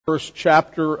First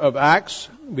chapter of Acts.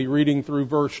 We'll be reading through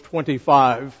verse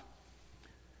 25.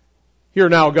 Hear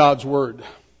now God's word.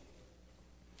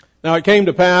 Now it came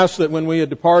to pass that when we had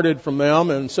departed from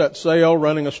them and set sail,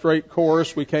 running a straight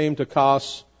course, we came to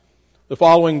Kos, the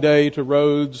following day to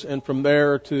Rhodes, and from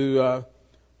there to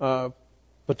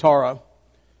Patara.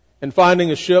 And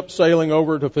finding a ship sailing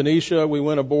over to Phoenicia, we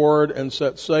went aboard and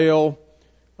set sail.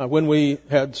 When we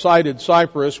had sighted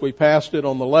Cyprus, we passed it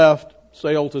on the left,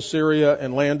 sailed to Syria,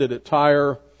 and landed at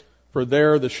Tyre, for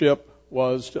there the ship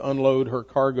was to unload her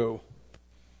cargo.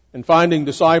 And finding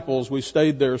disciples, we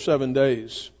stayed there 7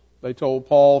 days. They told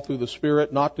Paul through the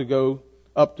Spirit not to go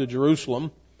up to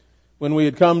Jerusalem. When we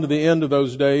had come to the end of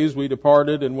those days, we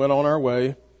departed and went on our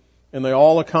way, and they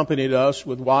all accompanied us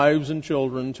with wives and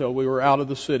children till we were out of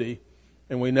the city,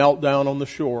 and we knelt down on the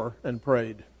shore and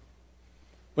prayed.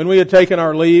 When we had taken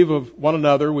our leave of one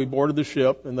another, we boarded the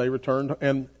ship, and they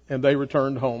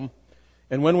returned home.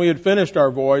 And when we had finished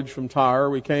our voyage from Tyre,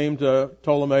 we came to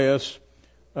Ptolemais,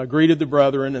 greeted the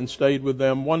brethren, and stayed with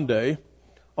them 1 day.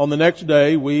 On the next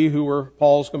day, we who were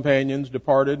Paul's companions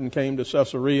departed and came to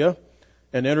Caesarea,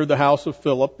 and entered the house of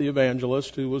Philip the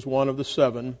evangelist, who was one of the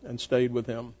 7, and stayed with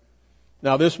him.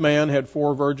 Now this man had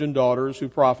 4 virgin daughters who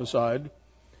prophesied.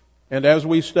 And as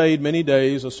we stayed many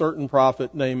days, a certain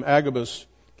prophet named Agabus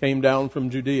came down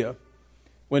from Judea.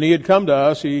 When he had come to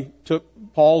us, he took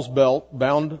Paul's belt,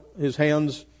 bound his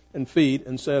hands and feet,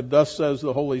 and said, "Thus says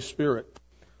the Holy Spirit,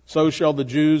 so shall the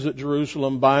Jews at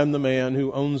Jerusalem bind the man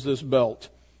who owns this belt,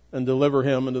 and deliver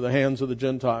him into the hands of the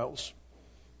Gentiles."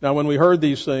 Now when we heard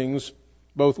these things,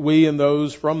 both we and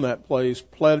those from that place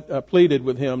pleaded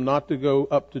with him not to go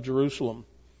up to Jerusalem.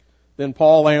 Then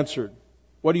Paul answered,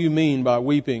 "What do you mean by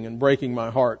weeping and breaking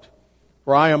my heart?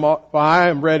 For I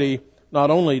am ready not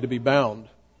only to be bound,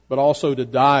 but also to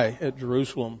die at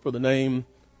Jerusalem for the name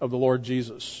of the Lord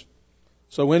Jesus."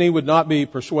 So when he would not be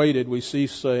persuaded, we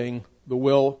ceased saying, "The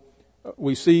will of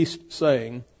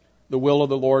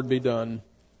the Lord be done."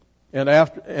 And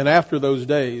after those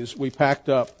days, we packed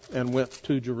up and went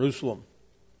to Jerusalem.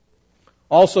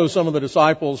 Also some of the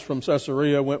disciples from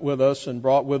Caesarea went with us, and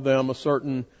brought with them a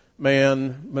certain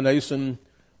man, Mnason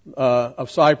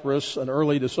of Cyprus, an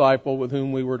early disciple with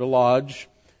whom we were to lodge.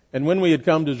 And when we had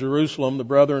come to Jerusalem, the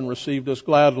brethren received us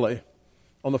gladly.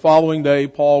 On the following day,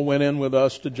 Paul went in with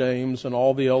us to James, and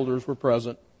all the elders were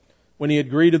present. When he had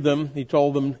greeted them, he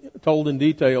told in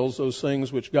details those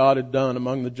things which God had done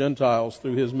among the Gentiles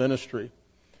through his ministry.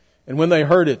 And when they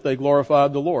heard it, they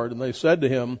glorified the Lord. And they said to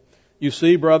him, "You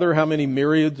see, brother, how many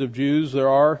myriads of Jews there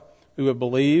are who have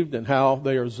believed, and how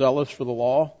they are zealous for the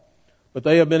law. But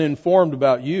they have been informed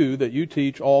about you, that you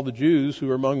teach all the Jews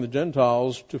who are among the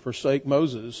Gentiles to forsake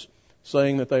Moses,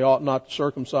 saying that they ought not to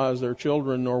circumcise their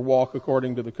children nor walk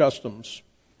according to the customs.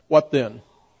 What then?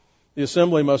 The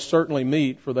assembly must certainly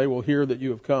meet, for they will hear that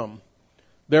you have come.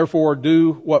 Therefore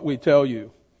do what we tell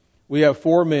you. We have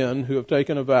 4 men who have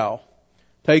taken a vow.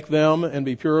 Take them and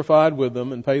be purified with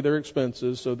them, and pay their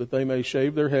expenses, so that they may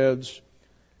shave their heads,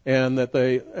 and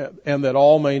that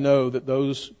all may know that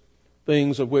those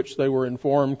things of which they were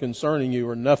informed concerning you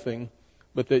are nothing,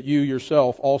 but that you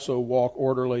yourself also walk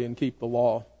orderly and keep the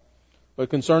law. But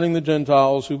concerning the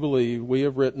Gentiles who believe, we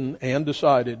have written and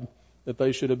decided that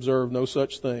they should observe no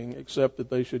such thing, except that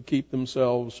they should keep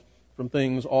themselves from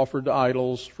things offered to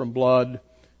idols, from blood,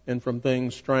 and from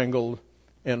things strangled,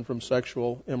 and from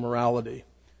sexual immorality."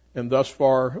 And thus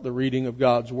far the reading of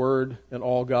God's word, and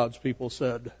all God's people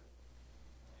said,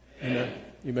 Amen.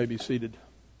 You may be seated.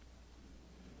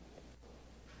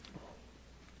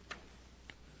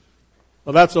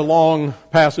 Well, that's a long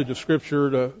passage of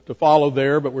Scripture to follow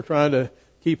there, but we're trying to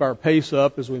keep our pace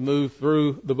up as we move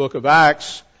through the book of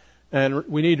Acts. And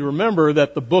we need to remember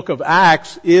that the book of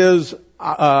Acts is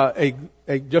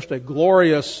just a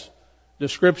glorious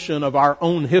description of our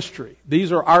own history.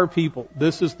 These are our people.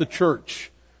 This is the church.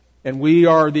 And we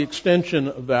are the extension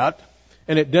of that.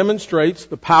 And it demonstrates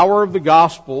the power of the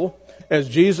gospel as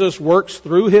Jesus works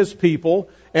through His people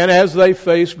and as they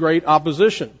face great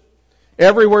opposition.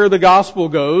 Everywhere the gospel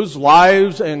goes,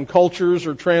 lives and cultures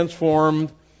are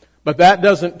transformed, but that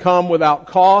doesn't come without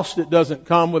cost. It doesn't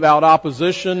come without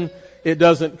opposition. It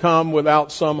doesn't come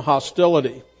without some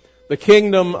hostility. The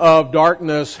kingdom of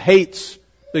darkness hates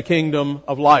the kingdom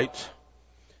of light.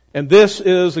 And this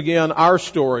is, again, our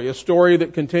story, a story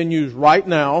that continues right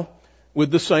now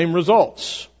with the same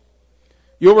results.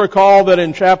 You'll recall that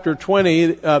in chapter 20,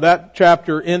 that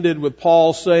chapter ended with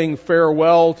Paul saying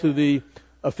farewell to the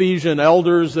Ephesian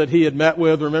elders that he had met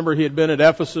with. Remember, he had been at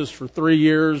Ephesus for 3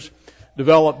 years,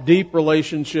 developed deep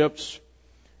relationships.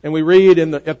 And we read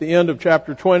at the end of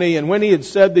chapter 20, and when he had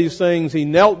said these things, he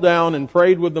knelt down and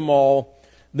prayed with them all.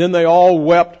 Then they all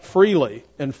wept freely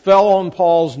and fell on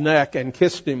Paul's neck and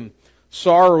kissed him,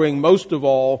 sorrowing most of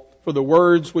all for the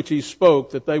words which he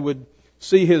spoke, that they would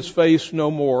see his face no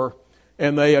more.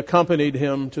 And they accompanied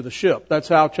him to the ship. That's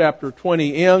how chapter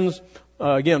 20 ends.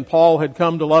 Again, Paul had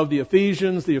come to love the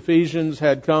Ephesians. The Ephesians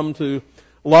had come to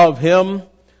love him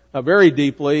very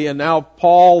deeply. And now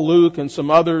Paul, Luke, and some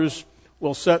others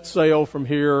will set sail from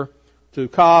here to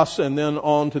Kos and then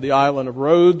on to the island of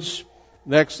Rhodes.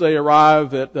 Next they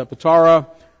arrive at Patara,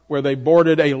 where they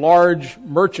boarded a large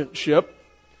merchant ship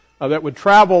that would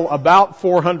travel about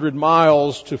 400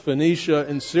 miles to Phoenicia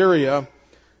in Syria,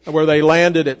 where they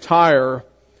landed at Tyre.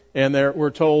 And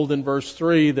we're told in verse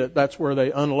 3 that that's where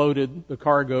they unloaded the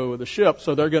cargo of the ship.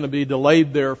 So they're going to be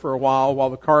delayed there for a while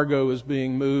the cargo is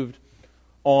being moved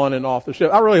on and off the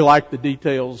ship. I really like the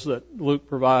details that Luke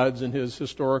provides in his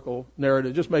historical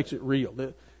narrative. It just makes it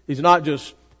real. He's not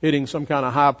just hitting some kind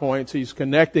of high points. He's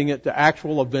connecting it to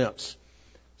actual events.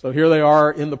 So here they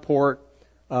are in the port.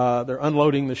 They're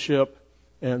unloading the ship.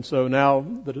 And so now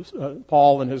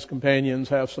Paul and his companions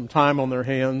have some time on their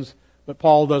hands, but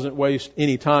Paul doesn't waste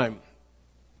any time.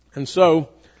 And so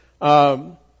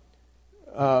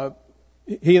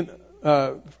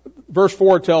verse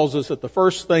 4 tells us that the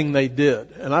first thing they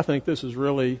did, and I think this is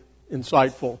really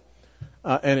insightful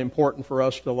and important for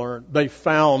us to learn, they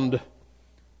found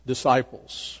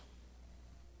disciples.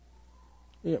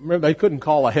 Remember, they couldn't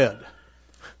call ahead.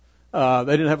 They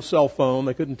didn't have a cell phone.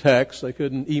 They couldn't text. They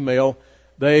couldn't email.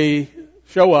 They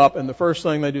show up, and the first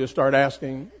thing they do is start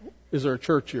asking, is there a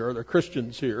church here? Are there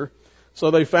Christians here?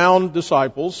 So they found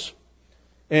disciples.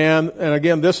 And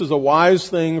again, this is a wise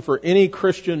thing for any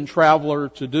Christian traveler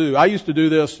to do. I used to do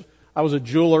this. I was a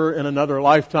jeweler in another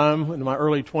lifetime in my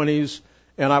early 20s,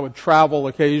 and I would travel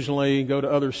occasionally, go to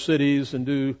other cities and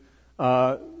do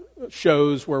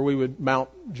shows where we would mount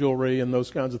jewelry and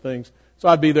those kinds of things. So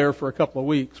I'd be there for a couple of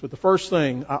weeks. But the first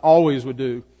thing I always would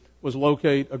do was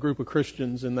locate a group of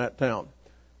Christians in that town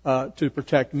to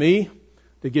protect me,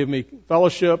 to give me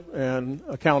fellowship and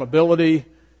accountability,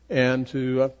 and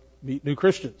to meet new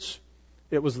Christians.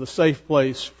 It was the safe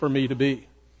place for me to be.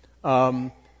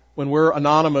 When we're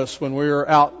anonymous, when we're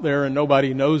out there and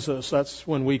nobody knows us, that's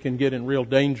when we can get in real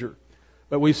danger.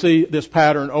 But we see this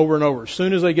pattern over and over. As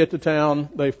soon as they get to town,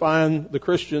 they find the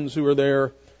Christians who are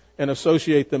there and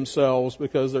associate themselves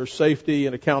because there's safety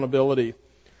and accountability.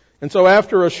 And so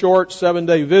after a short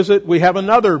 7-day visit, we have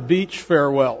another beach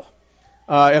farewell.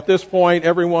 At this point,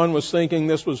 everyone was thinking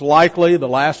this was likely the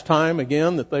last time,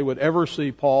 again, that they would ever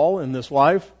see Paul in this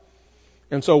life.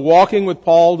 And so walking with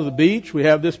Paul to the beach, we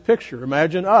have this picture.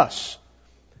 Imagine us,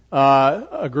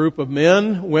 a group of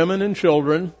men, women, and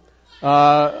children.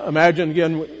 Imagine,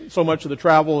 again, so much of the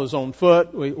travel is on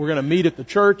foot. We're going to meet at the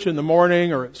church in the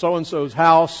morning or at so-and-so's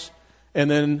house. And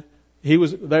then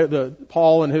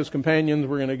Paul and his companions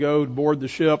were going to go board the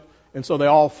ship. And so they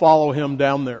all follow him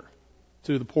down there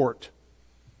to the port.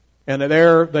 And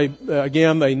there, they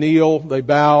kneel, they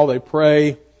bow, they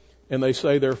pray, and they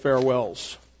say their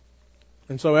farewells.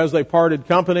 And so as they parted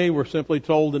company, we're simply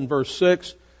told in verse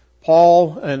 6,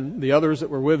 Paul and the others that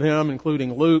were with him,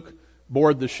 including Luke,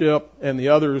 board the ship, and the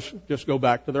others just go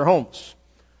back to their homes.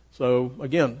 So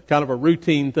again, kind of a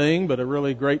routine thing, but a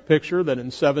really great picture that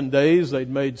in 7 days they'd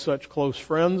made such close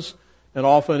friends. And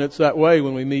often it's that way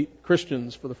when we meet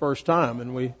Christians for the first time,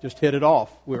 and we just hit it off.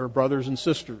 We're brothers and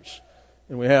sisters.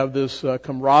 And we have this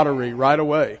camaraderie right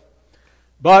away.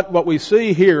 But what we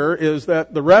see here is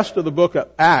that the rest of the book of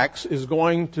Acts is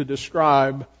going to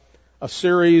describe a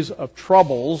series of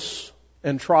troubles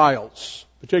and trials,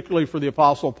 particularly for the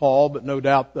Apostle Paul, but no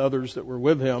doubt the others that were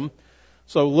with him.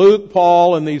 So Luke,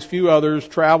 Paul, and these few others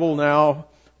travel now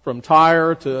from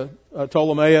Tyre to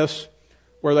Ptolemais,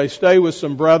 where they stay with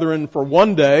some brethren for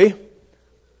 1 day,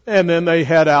 and then they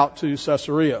head out to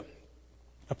Caesarea.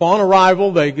 Upon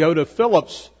arrival, they go to Philip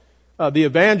the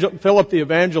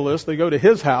evangelist. They go to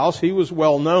his house. He was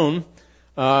well known,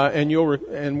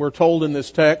 and we're told in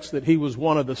this text that he was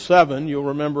one of the 7. You'll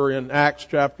remember in Acts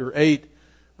chapter 8,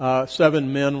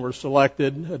 7 men were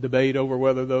selected. A debate over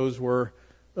whether those were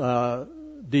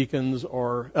deacons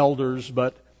or elders,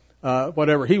 but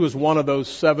whatever. He was one of those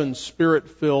 7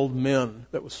 Spirit-filled men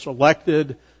that was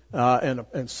selected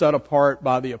and set apart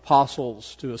by the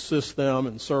apostles to assist them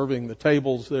in serving the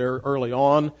tables there early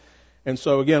on. And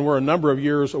so again, we're a number of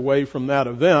years away from that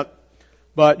event.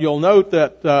 But you'll note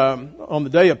that on the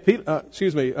day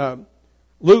of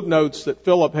Luke notes that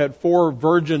Philip had 4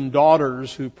 virgin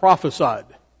daughters who prophesied.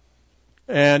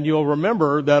 And you'll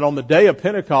remember that on the day of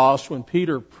Pentecost, when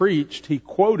Peter preached, he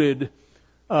quoted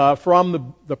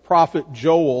from the prophet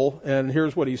Joel, and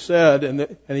here's what he said,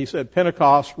 and he said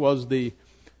Pentecost was the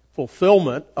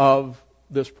fulfillment of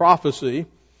this prophecy,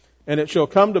 and it shall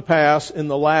come to pass in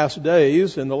the last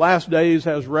days, and the last days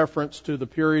has reference to the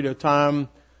period of time,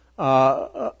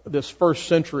 this first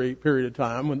century period of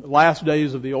time, when the last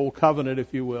days of the old covenant,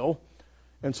 if you will,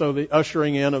 and so the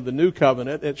ushering in of the new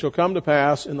covenant. It shall come to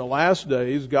pass in the last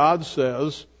days, God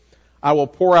says, I will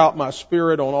pour out my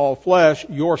Spirit on all flesh.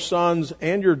 Your sons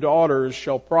and your daughters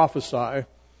shall prophesy.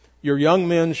 Your young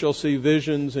men shall see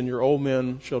visions, and your old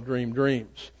men shall dream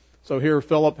dreams. So here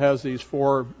Philip has these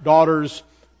 4 daughters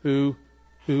who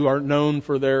are known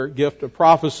for their gift of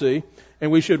prophecy.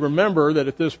 And we should remember that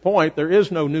at this point there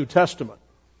is no New Testament.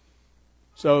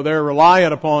 So they're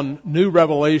reliant upon new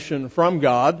revelation from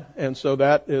God, and so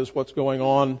that is what's going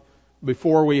on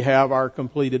before we have our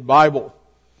completed Bible.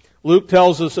 Luke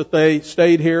tells us that they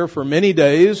stayed here for many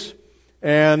days,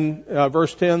 and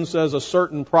verse 10 says a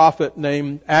certain prophet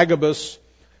named Agabus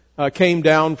came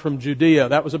down from Judea.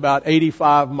 That was about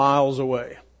 85 miles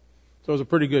away. So it was a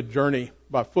pretty good journey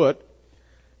by foot.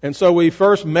 And so we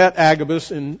first met Agabus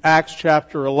in Acts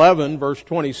chapter 11, verse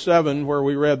 27, where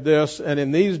we read this, and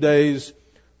in these days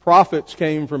prophets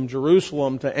came from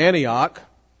Jerusalem to Antioch.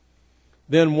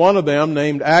 Then one of them,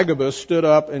 named Agabus, stood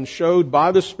up and showed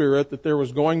by the Spirit that there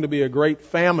was going to be a great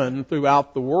famine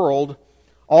throughout the world,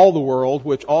 all the world,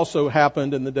 which also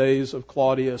happened in the days of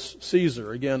Claudius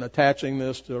Caesar. Again, attaching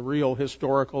this to a real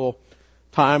historical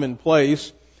time and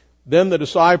place. Then the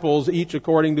disciples, each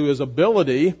according to his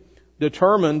ability,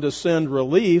 determined to send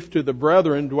relief to the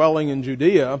brethren dwelling in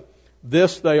Judea.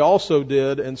 This they also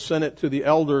did and sent it to the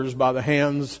elders by the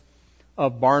hands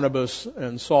of Barnabas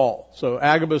and Saul. So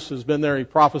Agabus has been there. He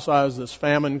prophesies this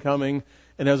famine coming,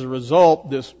 and as a result,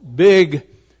 this big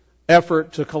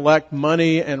effort to collect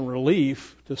money and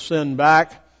relief to send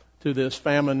back to this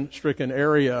famine-stricken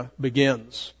area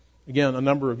begins. Again, a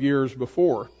number of years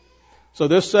before. So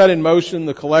this set in motion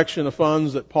the collection of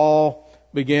funds that Paul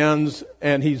begins,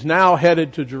 and he's now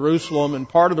headed to Jerusalem, and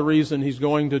part of the reason he's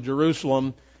going to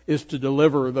Jerusalem is to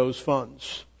deliver those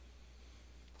funds.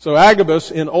 So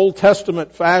Agabus, in Old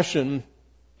Testament fashion,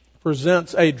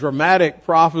 presents a dramatic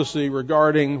prophecy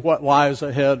regarding what lies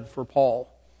ahead for Paul.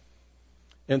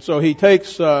 And so he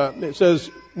takes, it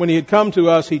says, when he had come to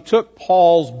us, he took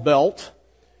Paul's belt,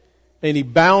 and he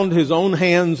bound his own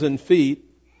hands and feet,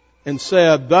 and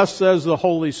said, Thus says the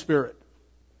Holy Spirit,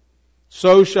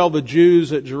 so shall the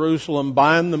Jews at Jerusalem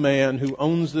bind the man who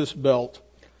owns this belt,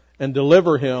 and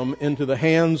deliver him into the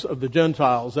hands of the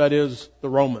Gentiles, that is, the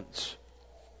Romans.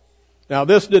 Now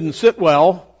this didn't sit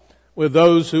well with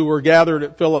those who were gathered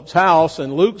at Philip's house,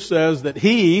 and Luke says that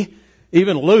he,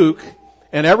 even Luke,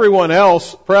 and everyone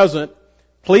else present,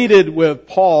 pleaded with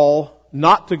Paul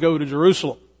not to go to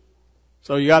Jerusalem.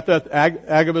 So you got that,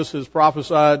 Agabus has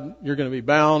prophesied, you're going to be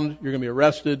bound, you're going to be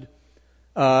arrested,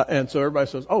 and so everybody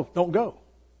says, oh, don't go.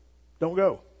 Don't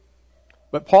go.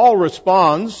 But Paul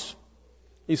responds,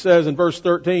 he says in verse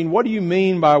 13, what do you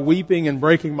mean by weeping and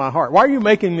breaking my heart? Why are you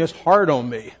making this hard on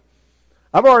me?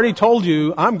 I've already told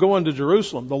you I'm going to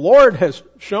Jerusalem. The Lord has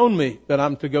shown me that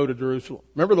I'm to go to Jerusalem.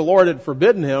 Remember, the Lord had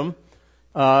forbidden him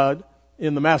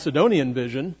in the Macedonian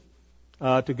vision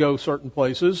to go certain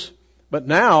places. But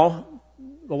now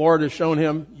the Lord has shown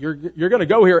him you're going to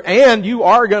go here and you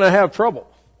are going to have trouble.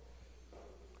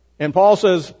 And Paul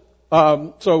says,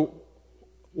 so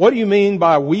what do you mean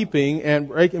by weeping and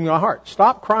breaking my heart?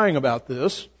 Stop crying about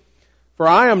this. For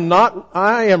I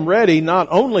am ready not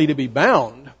only to be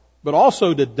bound, but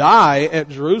also to die at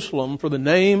Jerusalem for the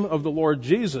name of the Lord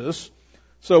Jesus.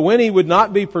 So when he would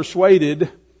not be persuaded,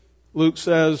 Luke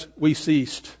says, we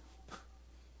ceased.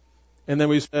 And then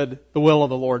we said, the will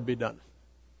of the Lord be done.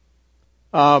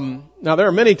 Now there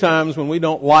are many times when we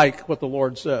don't like what the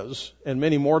Lord says, and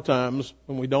many more times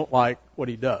when we don't like what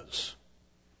he does.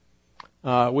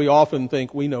 We often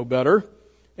think we know better,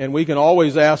 and we can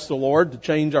always ask the Lord to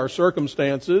change our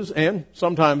circumstances, and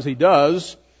sometimes he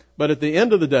does. But at the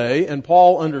end of the day, and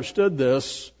Paul understood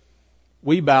this,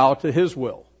 we bow to his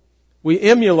will. We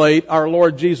emulate our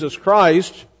Lord Jesus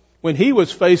Christ when he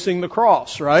was facing the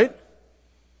cross, right?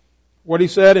 What he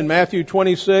said in Matthew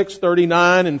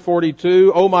 26:39 and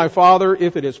 42, O my Father,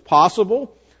 if it is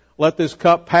possible, let this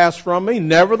cup pass from me.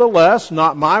 Nevertheless,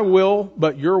 not my will,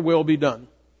 but your will be done.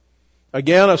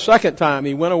 Again, a second time,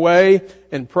 he went away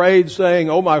and prayed,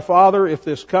 saying, O my Father, if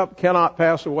this cup cannot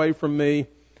pass away from me,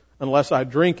 unless I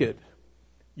drink it,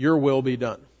 your will be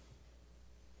done.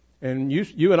 And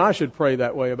you and I should pray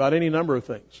that way about any number of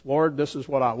things. Lord, this is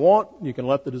what I want. You can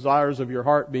let the desires of your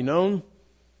heart be known.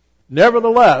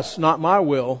 Nevertheless, not my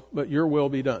will, but your will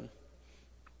be done.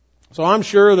 So I'm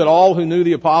sure that all who knew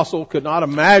the apostle could not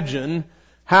imagine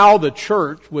how the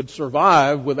church would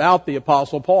survive without the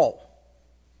apostle Paul.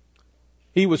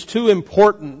 He was too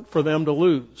important for them to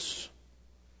lose.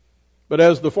 But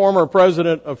as the former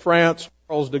president of France,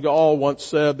 Charles de Gaulle, once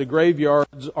said, the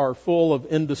graveyards are full of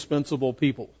indispensable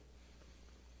people.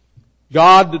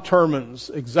 God determines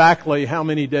exactly how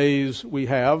many days we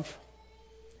have.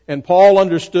 And Paul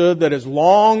understood that as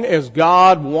long as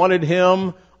God wanted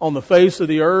him on the face of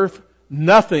the earth,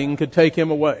 nothing could take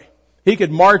him away. He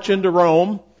could march into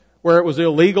Rome, where it was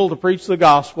illegal to preach the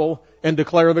gospel, and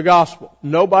declare the gospel.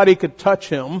 Nobody could touch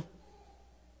him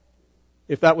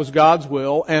if that was God's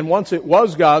will. And once it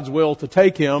was God's will to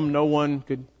take him, no one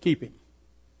could keep him.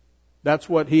 That's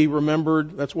what he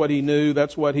remembered. That's what he knew.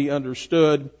 That's what he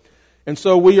understood. And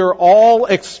so we are all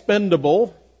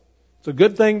expendable. It's a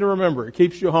good thing to remember. It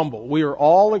keeps you humble. We are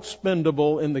all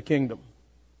expendable in the kingdom.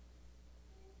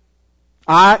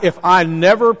 If I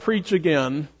never preach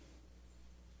again,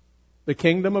 the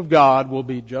kingdom of God will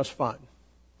be just fine.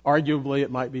 Arguably,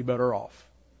 it might be better off.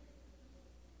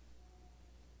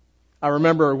 I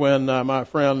remember when my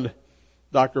friend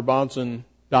Dr. Bonson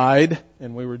died,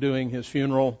 and we were doing his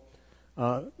funeral,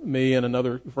 me and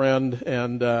another friend,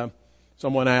 and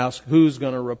someone asked, who's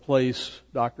going to replace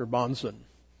Dr. Bonson?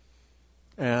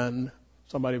 And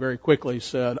somebody very quickly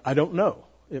said, I don't know.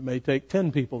 It may take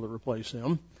 10 people to replace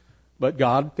him, but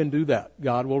God can do that.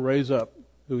 God will raise up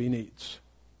who He needs.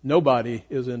 Nobody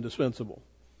is indispensable.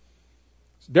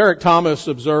 Derek Thomas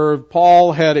observed,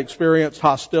 Paul had experienced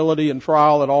hostility and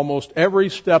trial at almost every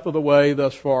step of the way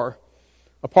thus far.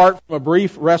 Apart from a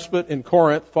brief respite in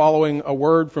Corinth following a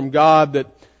word from God that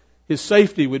his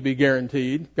safety would be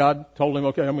guaranteed, God told him,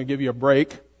 okay, I'm going to give you a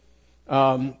break.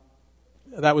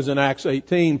 That was in Acts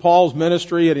 18. Paul's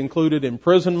ministry had included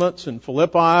imprisonments in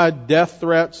Philippi, death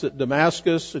threats at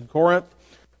Damascus and Corinth,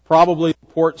 probably the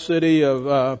port city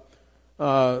of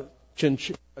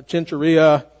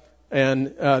Cenchrea,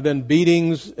 and then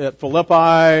beatings at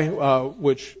Philippi,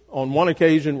 which on one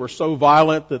occasion were so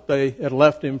violent that they had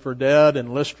left him for dead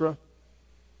in Lystra.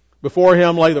 Before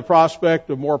him lay the prospect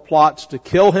of more plots to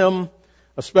kill him,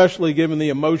 especially given the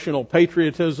emotional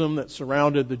patriotism that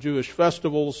surrounded the Jewish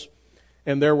festivals.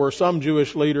 And there were some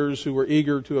Jewish leaders who were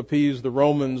eager to appease the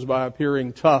Romans by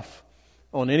appearing tough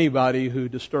on anybody who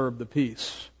disturbed the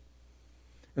peace.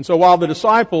 And so while the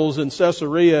disciples in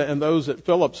Caesarea and those at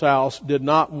Philip's house did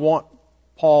not want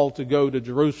Paul to go to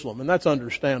Jerusalem, and that's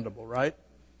understandable, right?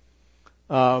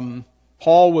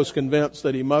 Paul was convinced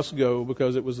that he must go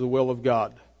because it was the will of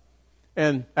God.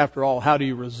 And after all, how do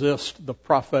you resist the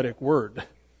prophetic word?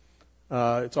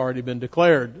 It's already been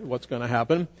declared what's going to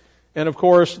happen. And of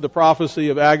course, the prophecy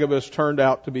of Agabus turned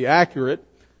out to be accurate,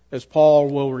 as Paul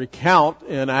will recount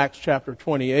in Acts chapter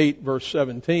 28, verse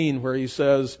 17, where he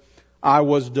says, I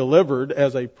was delivered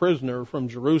as a prisoner from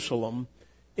Jerusalem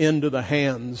into the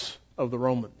hands of the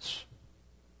Romans.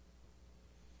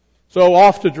 So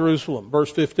off to Jerusalem.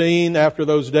 Verse 15, after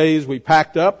those days we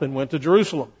packed up and went to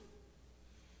Jerusalem.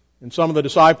 And some of the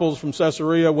disciples from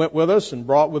Caesarea went with us and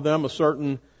brought with them a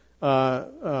certain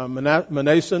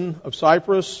Manason of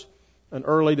Cyprus, an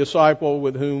early disciple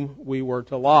with whom we were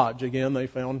to lodge. Again, they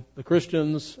found the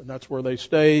Christians, and that's where they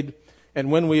stayed. And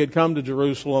when we had come to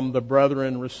Jerusalem, the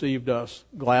brethren received us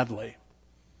gladly.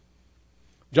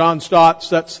 John Stott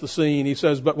sets the scene. He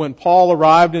says, but when Paul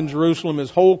arrived in Jerusalem,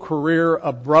 his whole career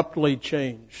abruptly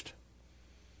changed.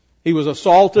 He was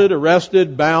assaulted,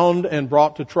 arrested, bound, and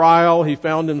brought to trial. He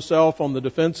found himself on the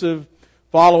defensive.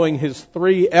 Following his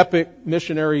 3 epic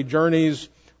missionary journeys,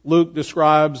 Luke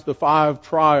describes the 5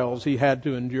 trials he had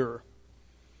to endure.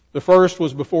 The first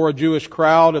was before a Jewish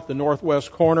crowd at the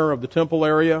northwest corner of the temple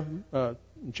area, in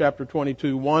chapter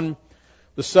 22:1.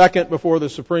 The second before the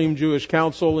Supreme Jewish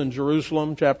Council in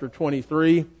Jerusalem, chapter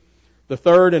 23. The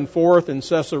third and fourth in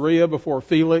Caesarea before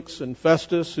Felix and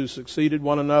Festus, who succeeded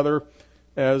one another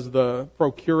as the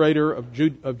procurator of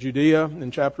Judea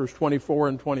in chapters 24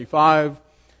 and 25.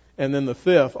 And then the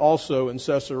fifth also in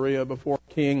Caesarea before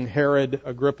King Herod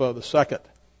Agrippa II.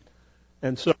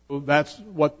 And so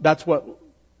that's what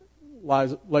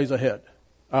lays ahead.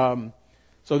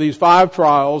 So these 5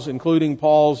 trials, including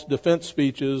Paul's defense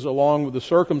speeches, along with the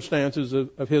circumstances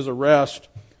of his arrest,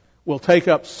 will take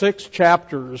up 6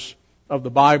 chapters of the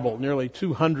Bible, nearly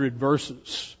 200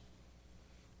 verses.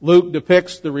 Luke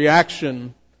depicts the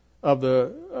reaction of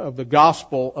the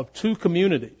gospel of 2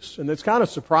 communities, and it's kind of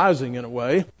surprising in a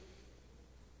way.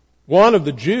 One of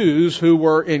the Jews who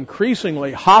were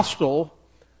increasingly hostile,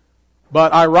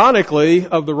 but ironically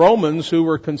of the Romans who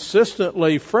were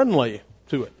consistently friendly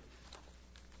to it.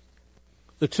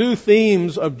 The two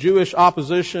themes of Jewish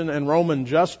opposition and Roman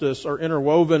justice are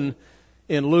interwoven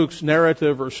in Luke's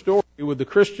narrative or story, with the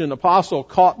Christian apostle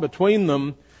caught between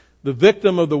them, the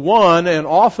victim of the one and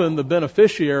often the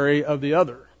beneficiary of the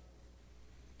other.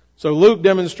 So Luke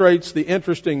demonstrates the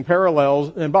interesting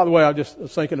parallels. And by the way, I just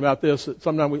was thinking about this, that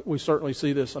sometimes we certainly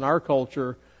see this in our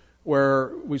culture,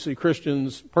 where we see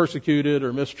Christians persecuted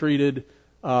or mistreated,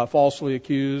 falsely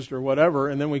accused or whatever,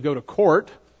 and then we go to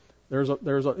court. In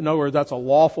other words, that's a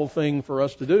lawful thing for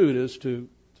us to do. It is to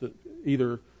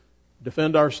either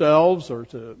defend ourselves or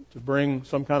to bring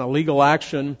some kind of legal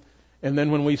action. And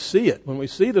then when we see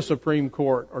the Supreme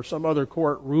Court or some other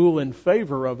court rule in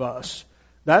favor of us,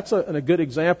 that's a good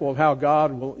example of how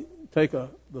God will take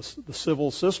the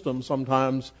civil system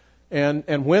sometimes,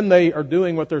 and when they are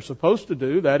doing what they're supposed to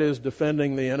do, that is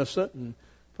defending the innocent and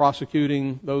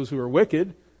prosecuting those who are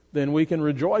wicked, then we can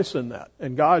rejoice in that.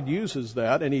 And God uses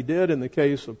that, and He did in the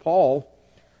case of Paul.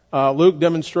 Luke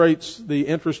demonstrates the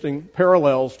interesting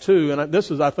parallels too, and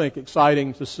this is, I think,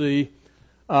 exciting to see.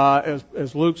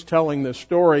 As Luke's telling this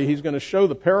story, he's going to show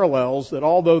the parallels that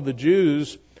although the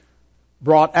Jews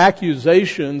brought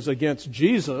accusations against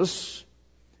Jesus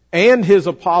and his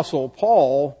apostle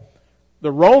Paul,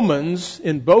 the Romans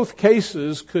in both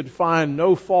cases could find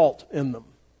no fault in them.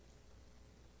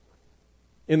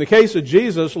 In the case of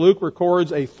Jesus, Luke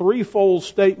records a threefold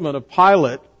statement of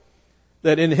Pilate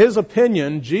that in his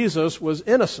opinion, Jesus was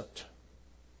innocent.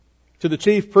 To the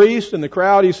chief priest and the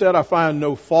crowd, he said, I find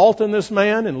no fault in this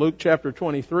man, in Luke chapter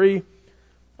 23,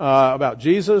 about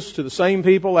Jesus. To the same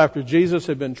people, after Jesus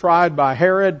had been tried by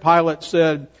Herod, Pilate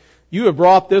said, you have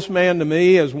brought this man to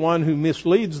me as one who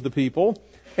misleads the people,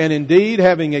 and indeed,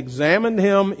 having examined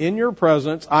him in your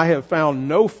presence, I have found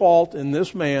no fault in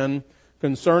this man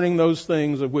concerning those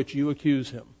things of which you accuse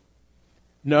him.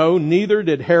 No, neither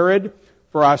did Herod,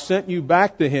 for I sent you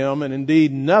back to him, and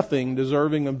indeed nothing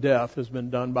deserving of death has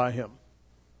been done by him.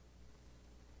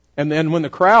 And then when the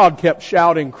crowd kept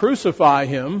shouting, crucify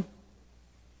him,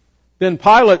 then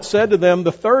Pilate said to them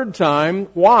the third time,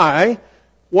 why?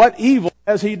 What evil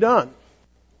has he done?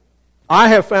 I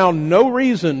have found no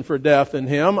reason for death in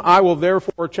him. I will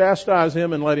therefore chastise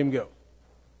him and let him go.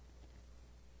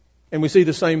 And we see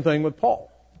the same thing with Paul.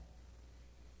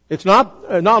 It's not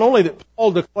only that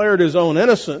Paul declared his own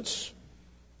innocence,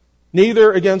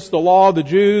 neither against the law of the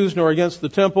Jews, nor against the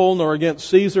temple, nor against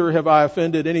Caesar have I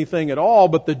offended anything at all,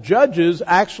 but the judges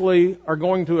actually are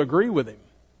going to agree with him.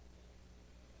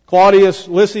 Claudius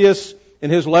Lysias, in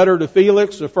his letter to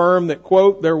Felix, affirmed that,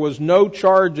 quote, there was no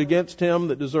charge against him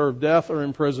that deserved death or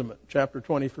imprisonment. Chapter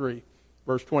 23,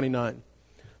 verse 29.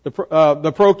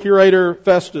 The procurator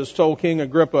Festus told King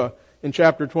Agrippa in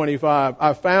chapter 25,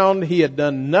 I found he had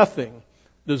done nothing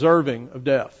deserving of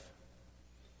death.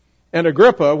 And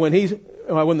Agrippa, when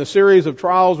the series of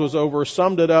trials was over,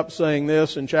 summed it up saying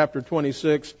this in chapter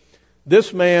 26,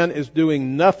 this man is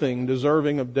doing nothing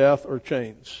deserving of death or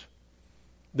chains.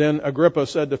 Then Agrippa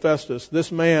said to Festus,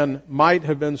 this man might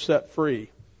have been set free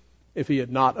if he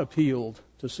had not appealed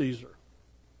to Caesar.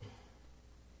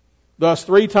 Thus,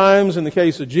 3 times in the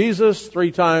case of Jesus,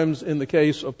 3 times in the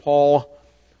case of Paul,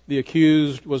 the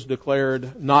accused was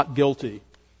declared not guilty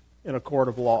in a court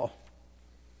of law.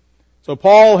 So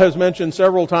Paul has mentioned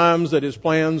several times that his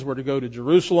plans were to go to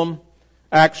Jerusalem.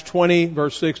 Acts 20,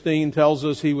 verse 16 tells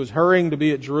us he was hurrying to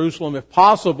be at Jerusalem, if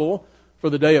possible, for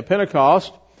the day of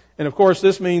Pentecost. And of course,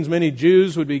 this means many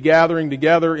Jews would be gathering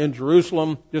together in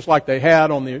Jerusalem, just like they had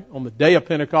on the day of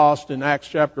Pentecost in Acts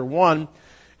chapter 1.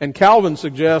 And Calvin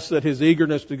suggests that his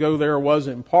eagerness to go there was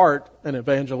in part an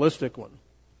evangelistic one.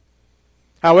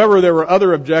 However, there were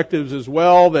other objectives as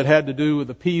well that had to do with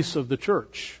the peace of the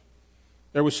church.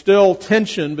 There was still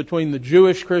tension between the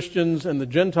Jewish Christians and the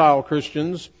Gentile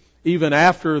Christians, even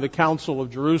after the Council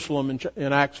of Jerusalem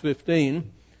in Acts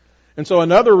 15. And so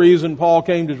another reason Paul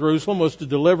came to Jerusalem was to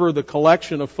deliver the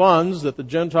collection of funds that the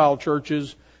Gentile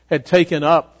churches had taken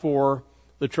up for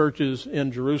the churches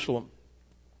in Jerusalem.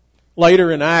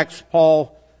 Later in Acts,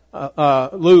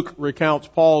 Luke recounts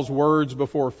Paul's words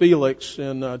before Felix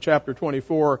in chapter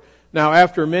 24. Now,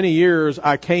 after many years,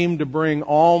 I came to bring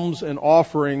alms and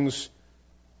offerings.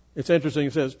 It's interesting,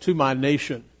 it says, to my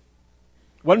nation.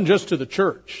 It wasn't just to the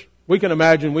church. We can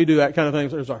imagine we do that kind of thing.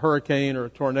 There's a hurricane or a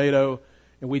tornado,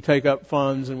 and we take up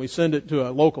funds and we send it to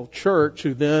a local church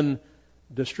who then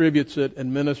distributes it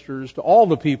and ministers to all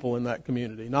the people in that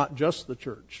community, not just the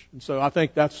church. And so I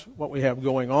think that's what we have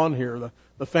going on here.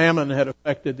 The famine had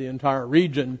affected the entire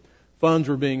region. Funds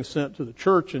were being sent to the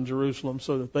church in Jerusalem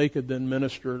so that they could then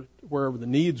minister wherever the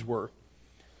needs were.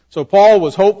 So Paul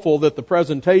was hopeful that the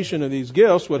presentation of these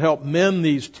gifts would help mend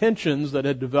these tensions that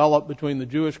had developed between the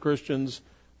Jewish Christians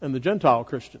and the Gentile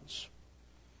Christians.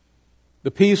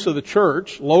 The peace of the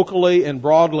church, locally and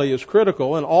broadly, is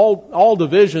critical, and all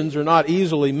divisions are not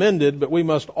easily mended, but we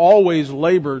must always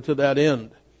labor to that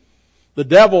end. The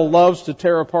devil loves to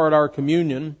tear apart our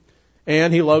communion,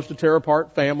 and he loves to tear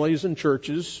apart families and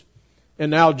churches. And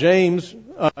now James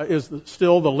is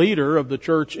still the leader of the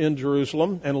church in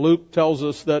Jerusalem, and Luke tells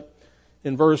us that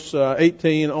in verse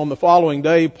 18, on the following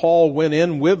day, Paul went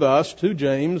in with us to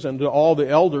James and to all the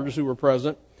elders who were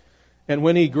present. And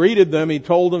when he greeted them,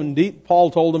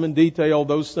 Paul told them in detail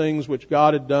those things which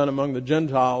God had done among the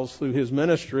Gentiles through his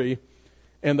ministry,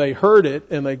 and they heard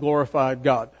it and they glorified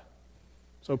God.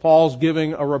 So Paul's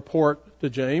giving a report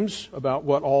to James about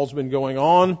what all's been going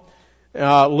on.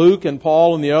 Luke and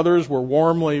Paul and the others were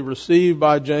warmly received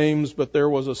by James, but there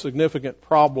was a significant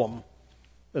problem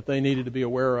that they needed to be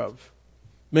aware of.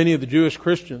 Many of the Jewish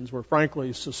Christians were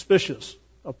frankly suspicious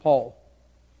of Paul.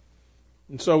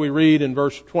 And so we read in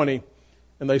verse 20,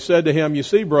 and they said to him, "You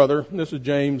see, brother," and this is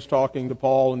James talking to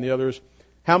Paul and the others,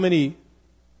 "how many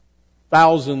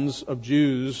thousands of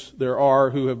Jews there are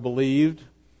who have believed,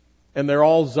 and they're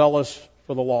all zealous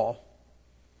for the law.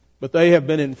 But they have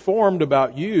been informed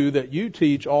about you that you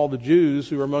teach all the Jews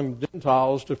who are among the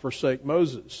Gentiles to forsake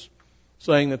Moses,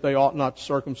 saying that they ought not to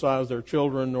circumcise their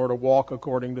children nor to walk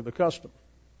according to the customs.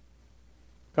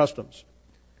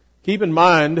 Keep in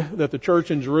mind that the church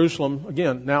in Jerusalem,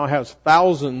 again, now has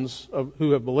thousands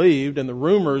who have believed, and the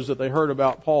rumors that they heard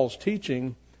about Paul's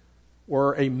teaching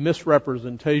were a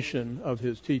misrepresentation of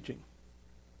his teaching."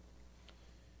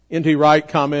 N.T. Wright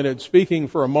commented, "Speaking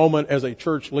for a moment as a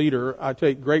church leader, I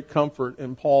take great comfort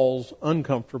in Paul's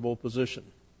uncomfortable position.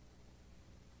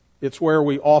 It's where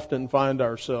we often find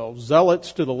ourselves.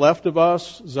 Zealots to the left of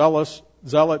us,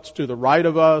 zealots to the right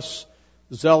of us,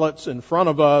 zealots in front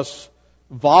of us,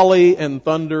 volley and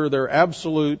thunder their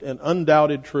absolute and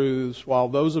undoubted truths, while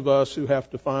those of us who have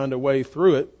to find a way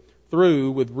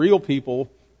through with real people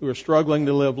who are struggling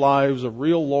to live lives of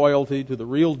real loyalty to the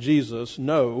real Jesus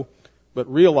know, but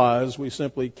realize we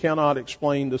simply cannot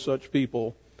explain to such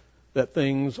people that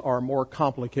things are more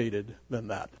complicated than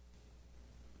that."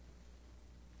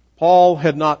 Paul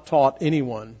had not taught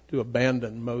anyone to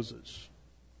abandon Moses.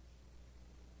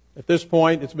 At this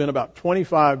point, it's been about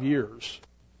 25 years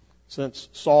since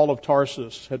Saul of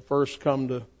Tarsus had first come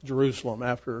to Jerusalem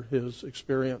after his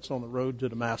experience on the road to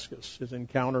Damascus, his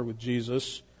encounter with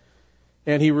Jesus.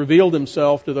 And he revealed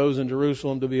himself to those in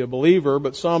Jerusalem to be a believer,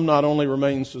 but some not only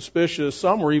remained suspicious,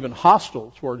 some were even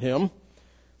hostile toward him.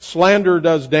 Slander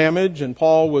does damage, and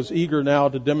Paul was eager now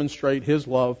to demonstrate his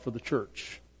love for the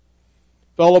church.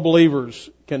 Fellow believers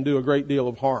can do a great deal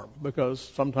of harm because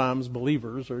sometimes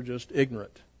believers are just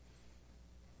ignorant,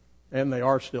 and they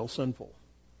are still sinful.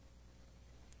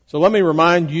 So let me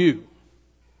remind you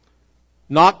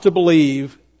not to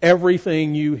believe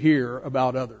everything you hear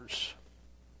about others.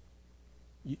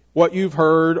 What you've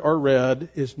heard or read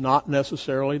is not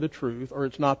necessarily the truth, or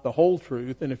it's not the whole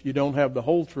truth, and if you don't have the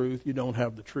whole truth, you don't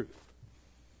have the truth.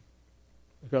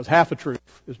 Because half a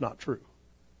truth is not true.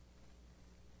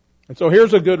 And so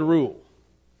here's a good rule.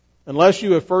 Unless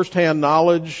you have first-hand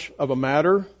knowledge of a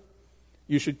matter,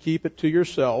 you should keep it to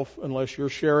yourself unless you're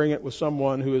sharing it with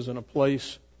someone who is in a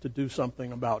place to do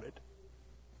something about it.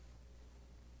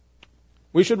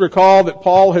 We should recall that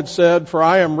Paul had said, "For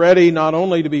I am ready not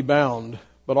only to be bound,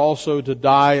 but also to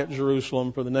die at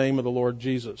Jerusalem for the name of the Lord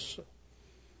Jesus."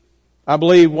 I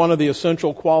believe one of the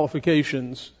essential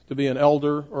qualifications to be an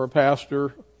elder or a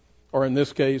pastor, or in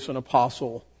this case an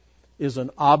apostle, is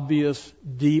an obvious,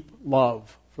 deep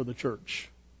love for the church.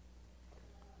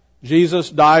 Jesus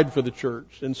died for the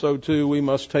church, and so too we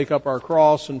must take up our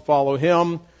cross and follow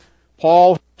Him.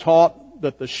 Paul taught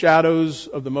that the shadows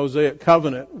of the Mosaic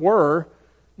covenant were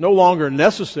no longer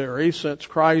necessary since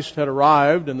Christ had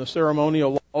arrived, and the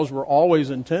ceremonial laws were always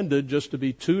intended just to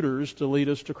be tutors to lead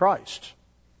us to Christ.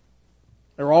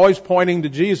 They were always pointing to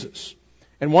Jesus.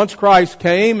 And once Christ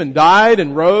came and died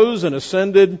and rose and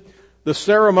ascended, the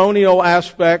ceremonial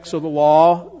aspects of the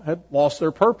law had lost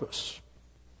their purpose.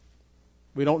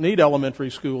 We don't need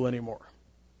elementary school anymore.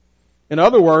 In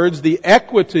other words, the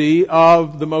equity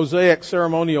of the Mosaic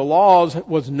ceremonial laws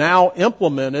was now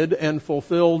implemented and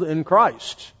fulfilled in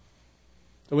Christ.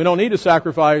 So we don't need to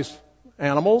sacrifice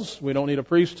animals. We don't need a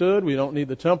priesthood. We don't need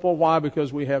the temple. Why?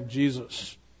 Because we have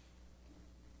Jesus.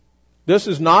 This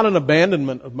is not an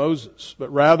abandonment of Moses,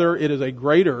 but rather it is a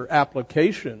greater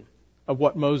application of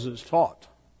what Moses taught.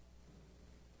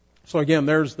 So again,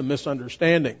 there's the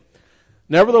misunderstanding.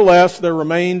 Nevertheless, there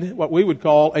remained what we would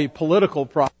call a political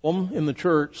problem in the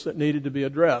church that needed to be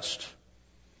addressed.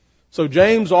 So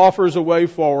James offers a way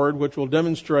forward which will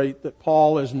demonstrate that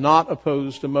Paul is not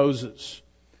opposed to Moses.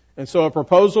 And so a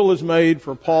proposal is made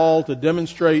for Paul to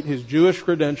demonstrate his Jewish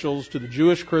credentials to the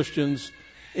Jewish Christians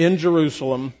in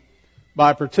Jerusalem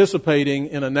by participating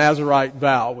in a Nazirite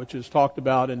vow, which is talked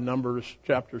about in Numbers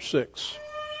chapter 6.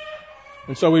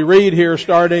 And so we read here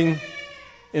starting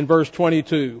in verse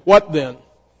 22, "What then?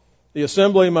 The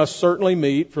assembly must certainly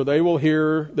meet, for they will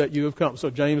hear that you have come." So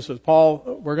James says,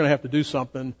 Paul, we're going to have to do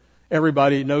something.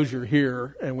 Everybody knows you're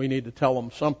here, and we need to tell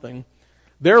them something.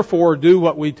 "Therefore, do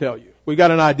what we tell you." We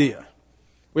got an idea.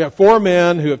 We have 4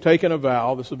 men who have taken a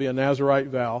vow. This will be a Nazirite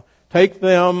vow. Take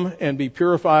them and be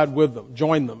purified with them.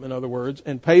 Join them, in other words,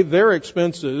 and pay their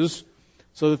expenses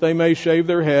so that they may shave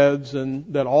their heads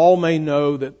and that all may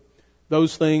know that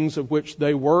those things of which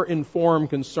they were informed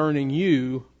concerning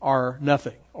you are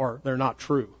nothing, or they're not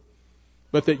true.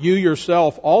 But that you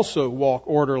yourself also walk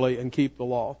orderly and keep the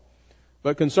law.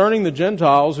 But concerning the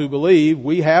Gentiles who believe,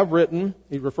 we have written,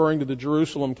 he's referring to the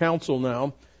Jerusalem council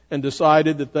now, and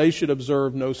decided that they should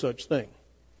observe no such thing,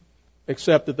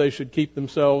 except that they should keep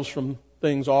themselves from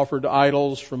things offered to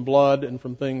idols, from blood, and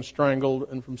from things strangled,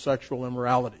 and from sexual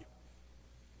immorality.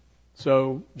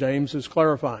 So James is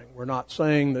clarifying. We're not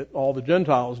saying that all the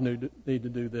Gentiles need to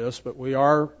do this, but we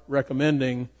are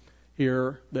recommending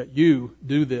here that you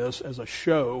do this as a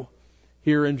show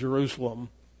here in Jerusalem,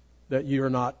 that you are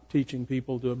not teaching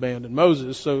people to abandon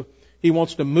Moses. So he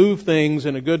wants to move things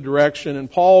in a good direction, and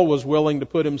Paul was willing to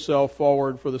put himself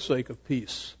forward for the sake of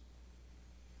peace.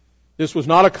 This was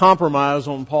not a compromise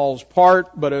on Paul's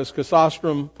part, but as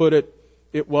Chrysostom put it,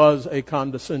 it was a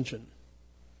condescension.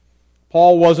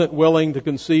 Paul wasn't willing to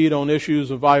concede on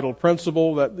issues of vital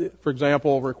principle, that, for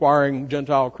example, requiring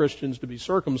Gentile Christians to be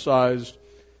circumcised,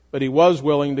 but he was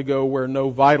willing to go where no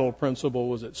vital principle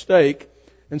was at stake.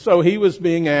 And so he was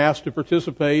being asked to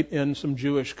participate in some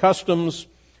Jewish customs,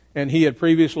 and he had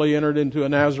previously entered into a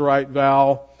Nazirite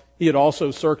vow. He had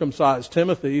also circumcised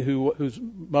Timothy, whose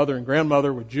mother and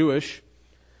grandmother were Jewish.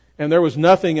 And there was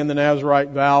nothing in the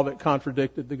Nazirite vow that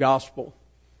contradicted the gospel.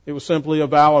 It was simply a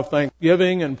vow of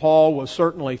thanksgiving, and Paul was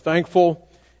certainly thankful.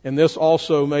 And this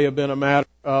also may have been a matter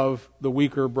of the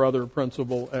weaker brother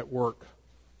principle at work.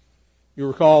 You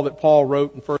recall that Paul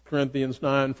wrote in 1 Corinthians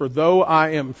 9, "For though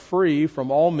I am free from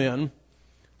all men,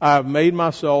 I have made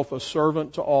myself a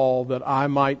servant to all that I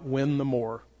might win the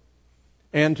more.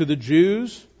 And to the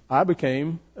Jews I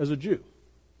became as a Jew,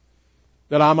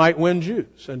 that I might win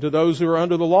Jews. And to those who are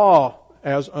under the law,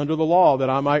 as under the law, that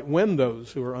I might win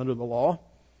those who are under the law.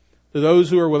 To those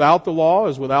who are without the law,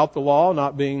 as without the law,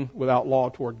 not being without law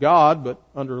toward God, but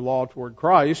under law toward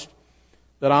Christ,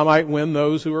 that I might win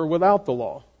those who are without the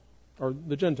law, or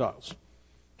the Gentiles.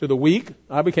 To the weak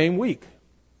I became weak,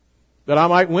 that I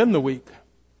might win the weak.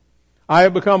 I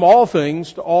have become all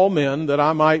things to all men, that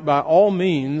I might by all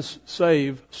means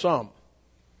save some.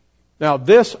 Now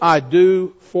this I do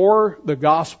for the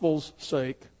gospel's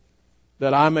sake,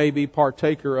 that I may be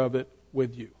partaker of it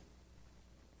with you."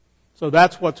 So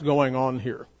that's what's going on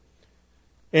here.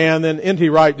 And then N.T.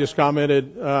 Wright just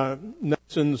commented,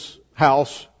 Nelson's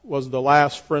house was the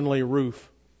last friendly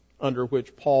roof under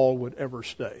which Paul would ever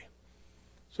stay.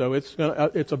 So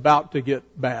it's about to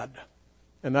get bad.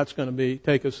 And that's going to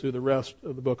take us through the rest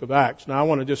of the book of Acts. Now I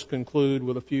want to just conclude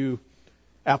with a few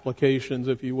applications,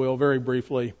 if you will, very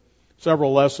briefly.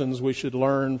 Several lessons we should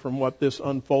learn from what this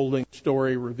unfolding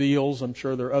story reveals. I'm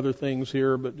sure there are other things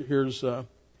here, but here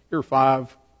are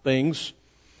 5 things.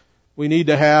 We need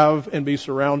to have and be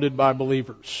surrounded by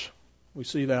believers. We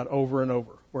see that over and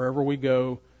over. Wherever we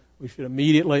go, we should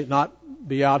immediately not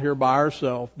be out here by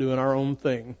ourselves doing our own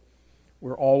thing.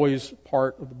 We're always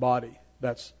part of the body.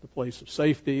 That's the place of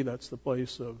safety. That's the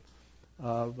place of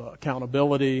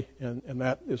accountability, and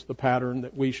that is the pattern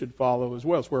that we should follow as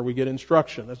well. It's where we get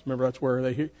instruction. Remember, that's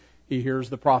where he hears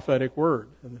the prophetic word.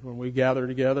 And when we gather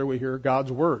together, we hear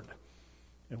God's word,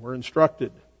 and we're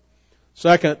instructed.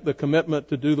 Second, the commitment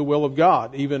to do the will of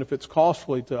God, even if it's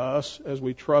costly to us, as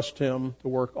we trust Him to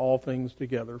work all things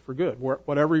together for good.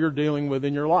 Whatever you're dealing with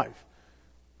in your life,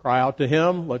 cry out to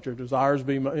Him, let your desires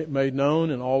be made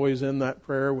known, and always in that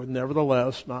prayer with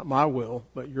nevertheless, not my will,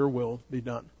 but your will be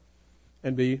done.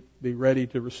 And be ready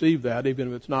to receive that, even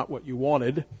if it's not what you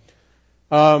wanted.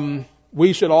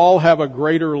 We should all have a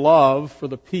greater love for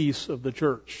the peace of the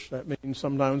church. That means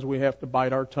sometimes we have to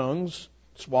bite our tongues,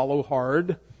 swallow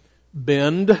hard,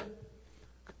 bend,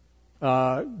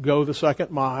 go the second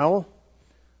mile.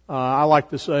 I like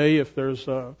to say if there's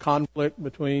a conflict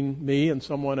between me and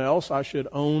someone else, I should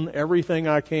own everything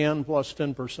I can plus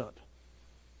 10%.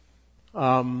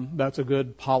 That's a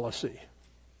good policy.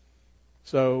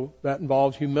 So that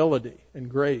involves humility and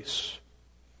grace.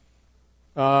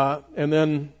 And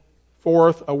then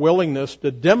fourth, a willingness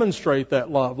to demonstrate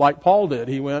that love, like Paul did.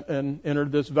 He went and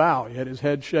entered this vow. He had his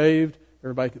head shaved.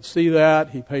 Everybody could see that.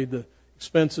 He paid the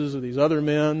expenses of these other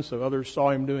men, so others saw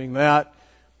him doing that.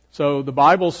 So the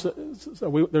Bible says,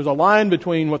 there's a line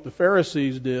between what the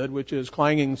Pharisees did, which is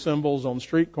clanging cymbals on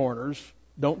street corners.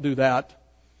 Don't do that.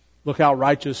 Look how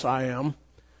righteous I am.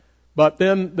 But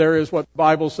then there is what the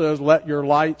Bible says, let your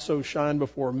light so shine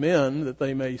before men that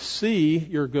they may see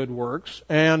your good works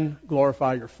and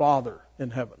glorify your Father in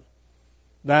heaven.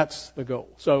 That's the goal.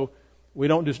 So we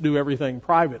don't just do everything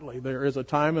privately. There is a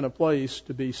time and a place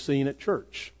to be seen at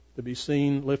church, to be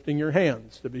seen lifting your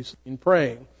hands, to be seen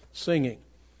praying, singing,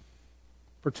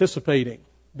 participating,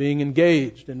 being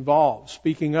engaged, involved,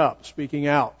 speaking up, speaking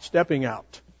out, stepping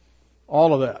out,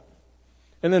 all of that.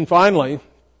 And then finally,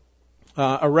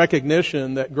 a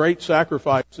recognition that great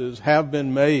sacrifices have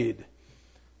been made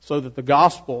so that the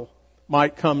gospel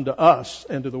might come to us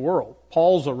and to the world.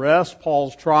 Paul's arrest,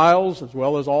 Paul's trials, as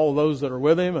well as all of those that are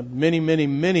with him, and many, many,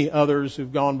 many others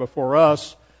who've gone before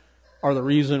us are the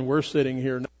reason we're sitting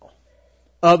here now.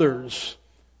 Others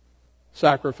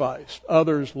sacrificed.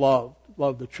 Others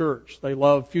loved the church. They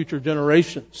loved future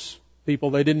generations, people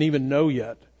they didn't even know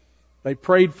yet. They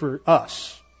prayed for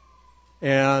us.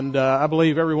 And I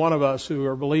believe every one of us who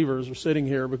are believers are sitting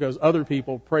here because other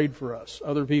people prayed for us.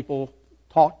 Other people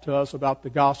talked to us about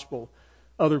the gospel.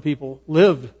 Other people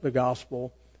lived the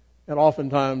gospel, and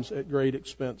oftentimes at great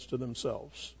expense to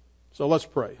themselves. So let's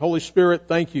pray. Holy Spirit,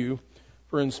 thank you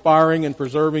for inspiring and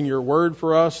preserving your word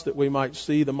for us, that we might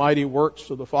see the mighty works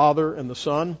of the Father and the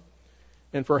Son,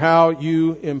 and for how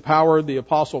you empowered the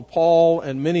Apostle Paul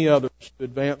and many others to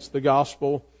advance the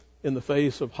gospel in the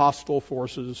face of hostile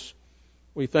forces.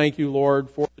 We thank you, Lord,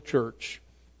 for the church,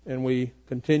 and we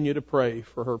continue to pray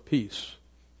for her peace.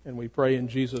 And we pray in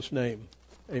Jesus' name.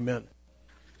 Amen.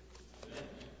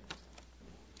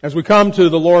 As we come to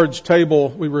the Lord's table,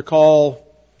 we recall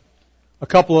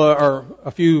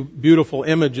a few beautiful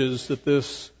images that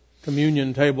this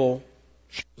communion table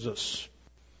shows us.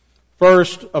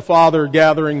 First, a father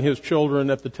gathering his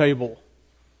children at the table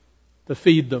to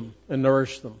feed them and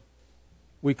nourish them.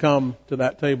 We come to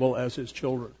that table as his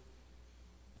children.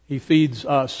 He feeds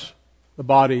us the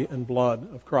body and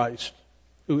blood of Christ,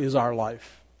 who is our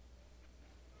life.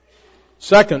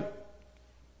 Second,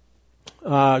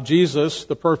 Jesus,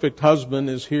 the perfect husband,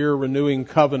 is here renewing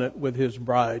covenant with his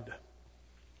bride.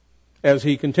 As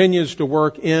he continues to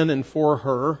work in and for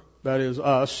her, that is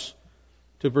us,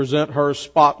 to present her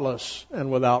spotless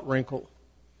and without wrinkle.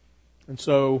 And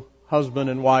so, husband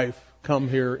and wife come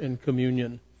here in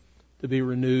communion to be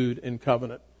renewed in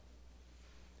covenant.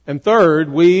 And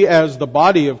third, we as the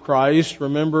body of Christ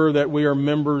remember that we are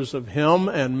members of Him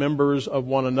and members of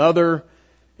one another,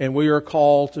 and we are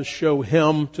called to show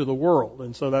Him to the world.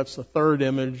 And so that's the third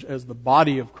image. As the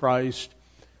body of Christ,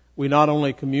 we not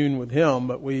only commune with Him,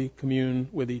 but we commune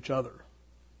with each other.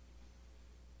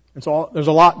 And so there's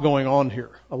a lot going on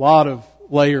here, a lot of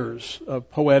layers of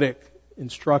poetic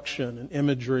instruction and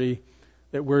imagery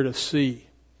that we're to see.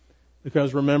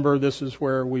 Because remember, this is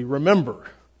where we remember.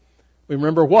 We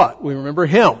remember what? We remember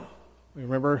Him. We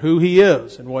remember who He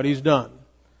is and what He's done.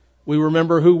 We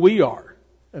remember who we are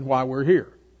and why we're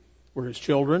here. We're His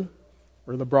children.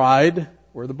 We're the bride.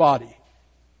 We're the body.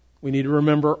 We need to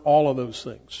remember all of those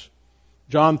things.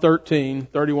 John 13,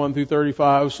 31 through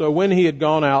 35. So when He had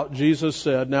gone out, Jesus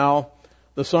said, now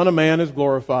the Son of Man is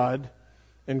glorified,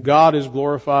 and God is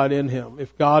glorified in Him.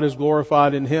 If God is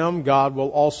glorified in Him, God will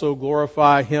also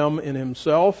glorify Him in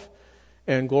Himself,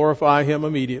 and glorify Him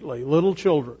immediately. Little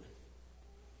children,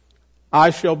 I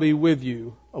shall be with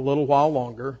you a little while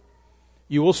longer.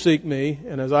 You will seek me,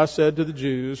 and as I said to the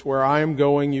Jews, where I am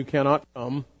going you cannot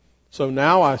come. So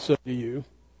now I say to you,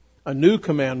 a new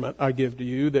commandment I give to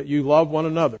you, that you love one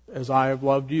another as I have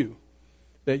loved you,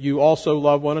 that you also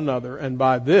love one another, and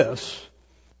by this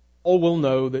all will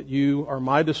know that you are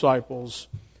my disciples,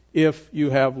 if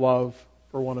you have love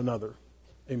for one another.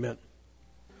 Amen.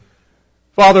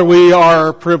 Father, we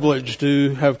are privileged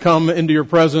to have come into your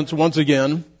presence once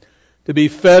again, to be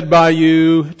fed by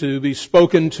you, to be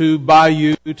spoken to by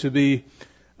you, to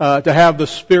have the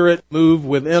Spirit move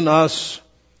within us,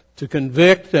 to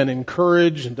convict and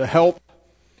encourage and to help.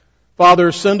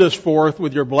 Father, send us forth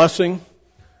with your blessing.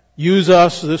 Use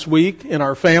us this week in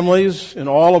our families, in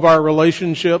all of our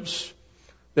relationships,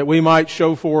 that we might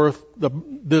show forth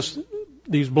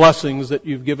these blessings that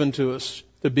you've given to us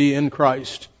to be in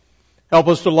Christ. Help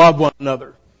us to love one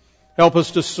another. Help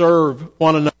us to serve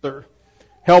one another.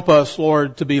 Help us,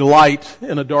 Lord, to be light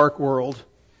in a dark world.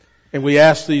 And we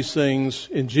ask these things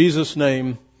in Jesus'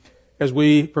 name as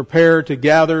we prepare to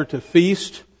gather to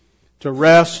feast, to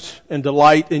rest, and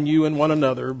delight in you and one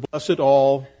another. Bless it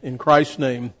all in Christ's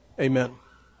name. Amen.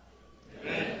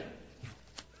 Amen.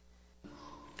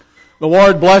 The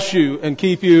Lord bless you and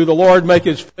keep you. The Lord make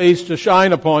His face to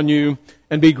shine upon you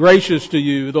and be gracious to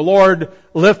you. The Lord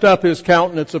lift up His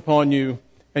countenance upon you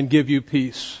and give you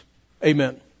peace.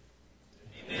 Amen.